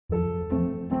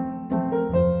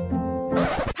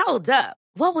Hold up.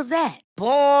 What was that?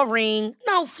 Boring.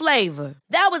 No flavor.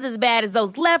 That was as bad as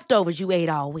those leftovers you ate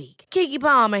all week. Keke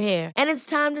Palmer here, and it's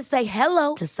time to say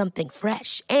hello to something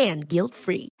fresh and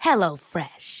guilt-free. Hello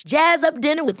Fresh. Jazz up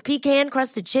dinner with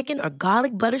pecan-crusted chicken or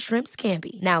garlic butter shrimp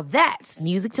scampi. Now that's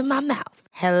music to my mouth.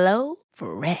 Hello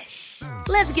Fresh.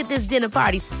 Let's get this dinner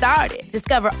party started.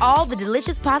 Discover all the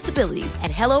delicious possibilities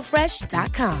at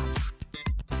hellofresh.com.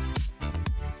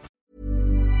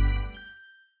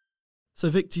 So,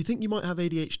 Vic, do you think you might have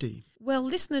ADHD? Well,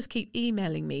 listeners keep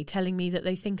emailing me, telling me that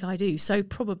they think I do, so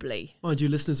probably. Mind you,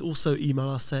 listeners also email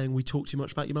us saying we talk too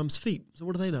much about your mum's feet. So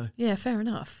what do they know? Yeah, fair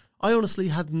enough. I honestly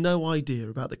had no idea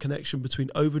about the connection between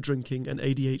overdrinking and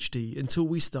ADHD until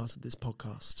we started this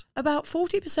podcast. About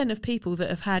 40% of people that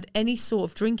have had any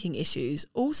sort of drinking issues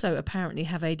also apparently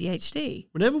have ADHD.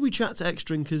 Whenever we chat to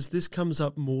ex-drinkers, this comes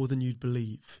up more than you'd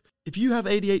believe. If you have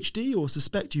ADHD or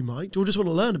suspect you might, or just want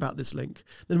to learn about this link,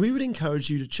 then we would encourage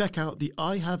you to check out the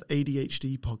I Have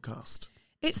ADHD podcast.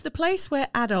 It's the place where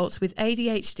adults with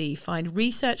ADHD find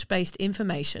research-based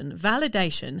information,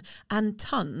 validation, and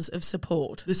tons of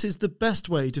support. This is the best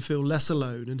way to feel less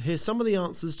alone and hear some of the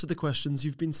answers to the questions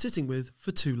you've been sitting with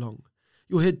for too long.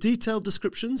 You'll hear detailed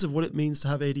descriptions of what it means to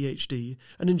have ADHD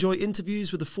and enjoy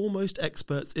interviews with the foremost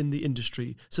experts in the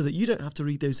industry so that you don't have to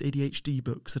read those ADHD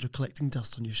books that are collecting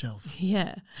dust on your shelf.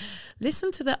 Yeah.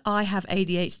 Listen to the I Have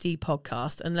ADHD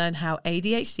podcast and learn how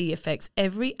ADHD affects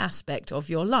every aspect of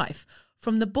your life,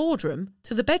 from the boardroom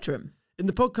to the bedroom. In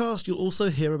the podcast, you'll also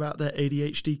hear about their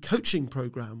ADHD coaching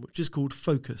program, which is called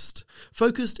Focused.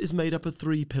 Focused is made up of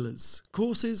 3 pillars: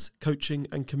 courses, coaching,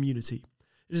 and community.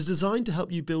 It is designed to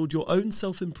help you build your own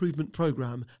self-improvement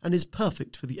program and is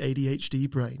perfect for the ADHD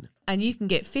brain. And you can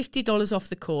get $50 off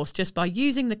the course just by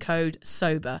using the code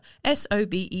SOBER,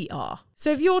 SOBER.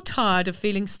 So if you're tired of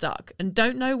feeling stuck and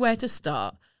don't know where to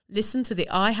start, listen to the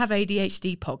I Have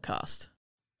ADHD podcast.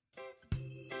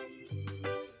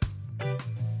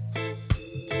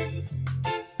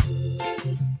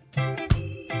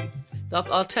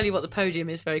 I'll tell you what the podium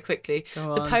is very quickly.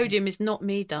 The podium is not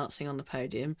me dancing on the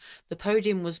podium. The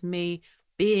podium was me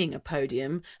being a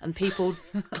podium and people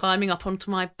climbing up onto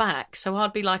my back. So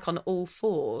I'd be like on all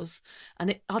fours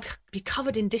and I'd be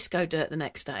covered in disco dirt the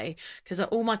next day because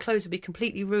all my clothes would be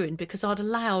completely ruined because I'd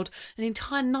allowed an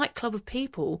entire nightclub of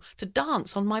people to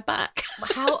dance on my back.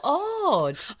 How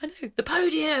odd. I know. The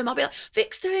podium. I'll be like,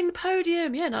 Vic's doing the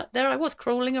podium. Yeah, no, there I was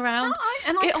crawling around.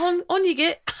 Get on you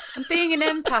get. And being an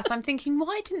empath, I'm thinking,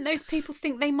 why didn't those people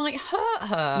think they might hurt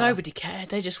her? Nobody cared.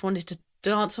 They just wanted to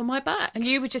dance on my back. And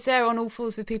you were just there on all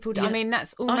fours with people. Yeah. I mean,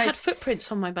 that's almost... I had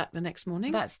footprints on my back the next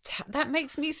morning. That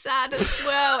makes me sad as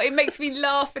well. It makes me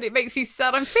laugh and it makes me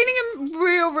sad. I'm feeling a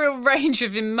real range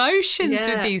of emotions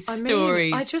with these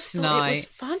stories. I just thought it was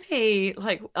funny.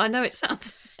 Like, I know it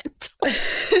sounds mental.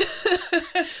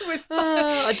 It was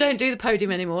funny. I don't do the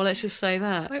podium anymore, let's just say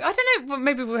that. I don't know,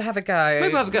 maybe we'll have a go.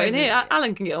 Maybe we'll have a go in here.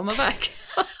 Alan can get on my back.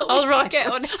 I'll ride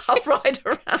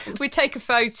around. We take a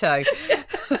photo.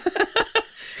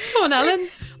 Come on, Alan.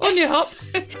 On your hop.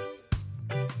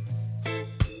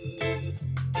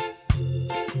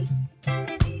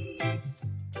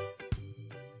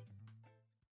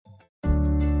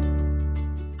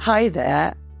 Hi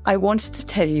there. I wanted to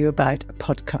tell you about a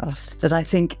podcast that I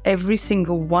think every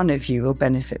single one of you will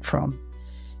benefit from.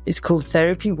 It's called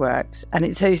Therapy Works, and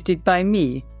it's hosted by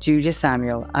me, Julia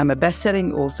Samuel. I'm a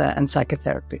best-selling author and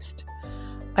psychotherapist.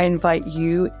 I invite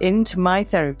you into my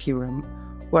therapy room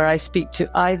where I speak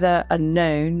to either a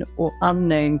known or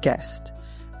unknown guest.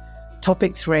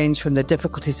 Topics range from the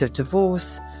difficulties of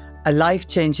divorce, a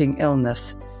life-changing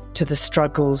illness, to the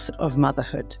struggles of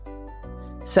motherhood.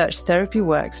 Search Therapy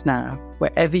Works now,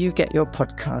 wherever you get your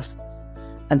podcasts,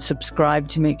 and subscribe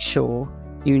to make sure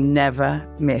you never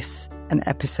miss an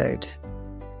episode.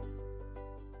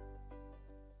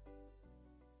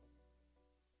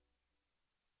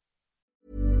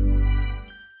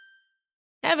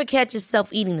 Ever catch yourself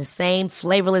eating the same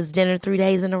flavorless dinner 3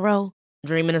 days in a row?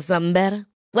 Dreaming of something better?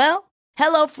 Well,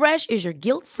 HelloFresh is your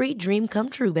guilt-free dream come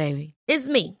true, baby. It's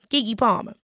me, Keke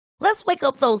Palmer. Let's wake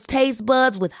up those taste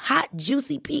buds with hot,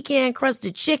 juicy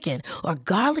pecan-crusted chicken or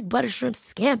garlic butter shrimp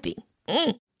scampi.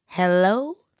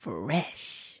 Hello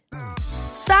Fresh.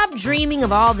 Stop dreaming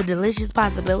of all the delicious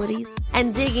possibilities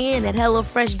and dig in at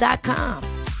HelloFresh.com.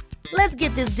 Let's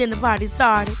get this dinner party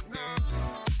started.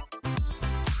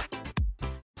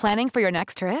 Planning for your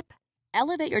next trip?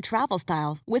 Elevate your travel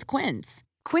style with Quince.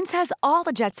 Quince has all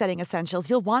the jet-setting essentials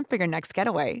you'll want for your next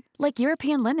getaway, like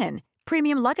European linen,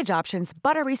 premium luggage options,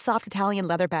 buttery soft Italian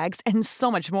leather bags, and so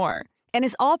much more. And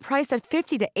is all priced at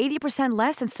 50 to 80%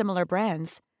 less than similar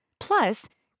brands. Plus,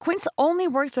 Quince only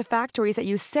works with factories that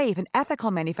use safe and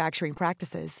ethical manufacturing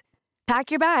practices.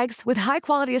 Pack your bags with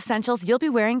high-quality essentials you'll be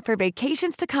wearing for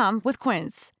vacations to come with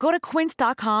Quince. Go to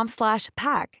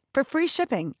quince.com/pack for free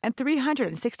shipping and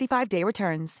 365-day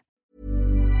returns.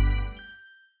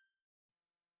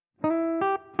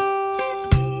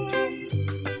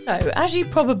 So, as you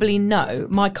probably know,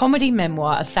 my comedy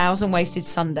memoir, 1,000 Wasted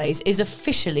Sundays, is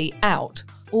officially out.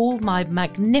 All my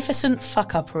magnificent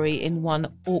fuck-uppery in one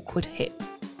awkward hit.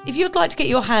 If you'd like to get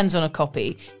your hands on a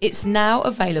copy, it's now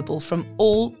available from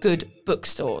all good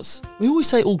bookstores. We always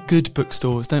say all good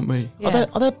bookstores, don't we? Yeah.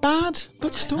 Are there bad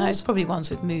bookstores? No, it's probably ones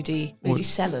with moody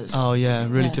sellers. Oh yeah,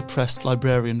 really depressed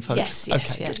librarian folk. Yes.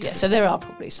 Good. So there are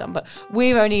probably some, but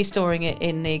we're only storing it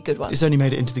in the good ones. It's only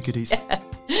made it into the goodies.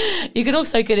 You can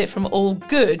also get it from all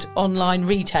good online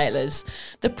retailers.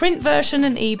 The print version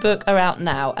and ebook are out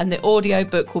now, and the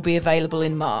audiobook will be available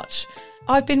in March.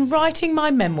 I've been writing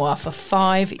my memoir for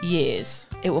 5 years.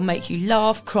 It will make you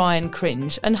laugh, cry and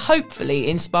cringe, and hopefully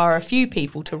inspire a few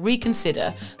people to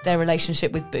reconsider their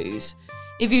relationship with booze.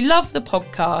 If you love the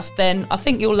podcast, then I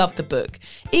think you'll love the book,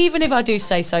 even if I do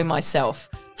say so myself.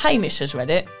 Hamish has read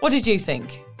it. What did you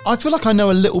think? I feel like I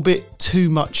know a little bit too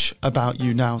much about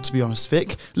you now, to be honest,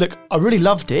 Vic. Look, I really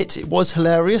loved it. It was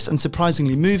hilarious and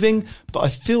surprisingly moving, but I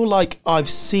feel like I've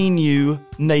seen you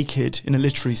naked in a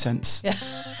literary sense. Yeah.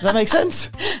 Does that make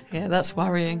sense? Yeah, that's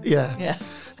worrying. Yeah.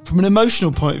 From an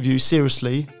emotional point of view,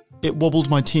 seriously, it wobbled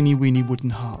my teeny weeny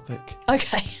wooden heart, Vic.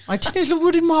 Okay. My teeny little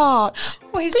wooden heart.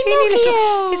 Well, his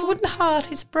wooden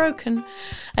heart is broken.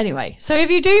 Anyway, so if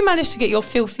you do manage to get your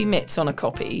filthy mitts on a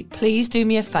copy, please do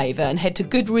me a favour and head to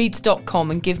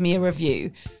goodreads.com and give me a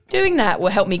review. Doing that will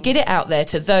help me get it out there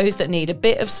to those that need a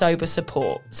bit of sober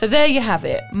support. So there you have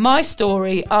it. My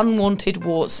story, unwanted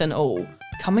warts and all.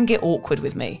 Come and get awkward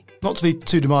with me. Not to be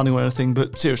too demanding or anything,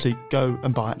 but seriously, go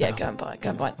and buy it now. Yeah, go and buy it. Go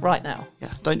and buy it right now.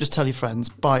 Yeah, don't just tell your friends,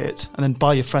 buy it, and then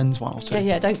buy your friends one or two.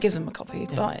 Yeah, don't give them a copy,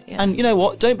 buy it. Yeah. And you know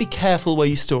what? Don't be careful where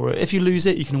you store it. If you lose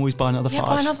it, you can always buy another 5.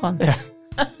 Buy another one. Yeah.